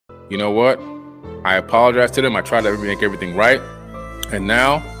you know what? I apologize to them. I try to make everything right. And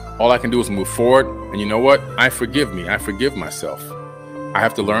now all I can do is move forward. And you know what? I forgive me. I forgive myself. I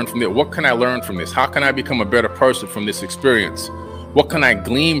have to learn from it. What can I learn from this? How can I become a better person from this experience? What can I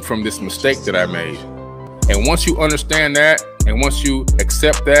glean from this mistake that I made? And once you understand that, and once you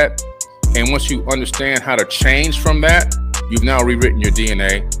accept that, and once you understand how to change from that, you've now rewritten your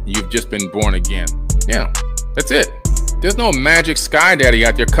DNA. You've just been born again. Yeah, that's it. There's no magic sky daddy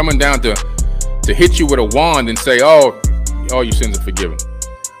out there coming down to hit you with a wand and say, oh, all your sins are forgiven.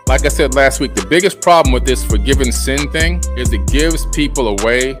 Like I said last week, the biggest problem with this forgiven sin thing is it gives people a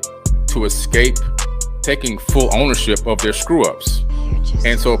way to escape taking full ownership of their screw ups.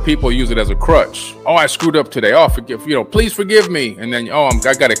 And so people use it as a crutch. Oh, I screwed up today. Oh, forgive, please forgive me. And then,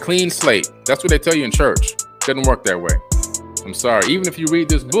 I got a clean slate. That's what they tell you in church. It doesn't work that way. I'm sorry. Even if you read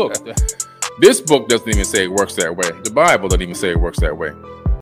this book, this book doesn't even say it works that way. The Bible doesn't even say it works that way.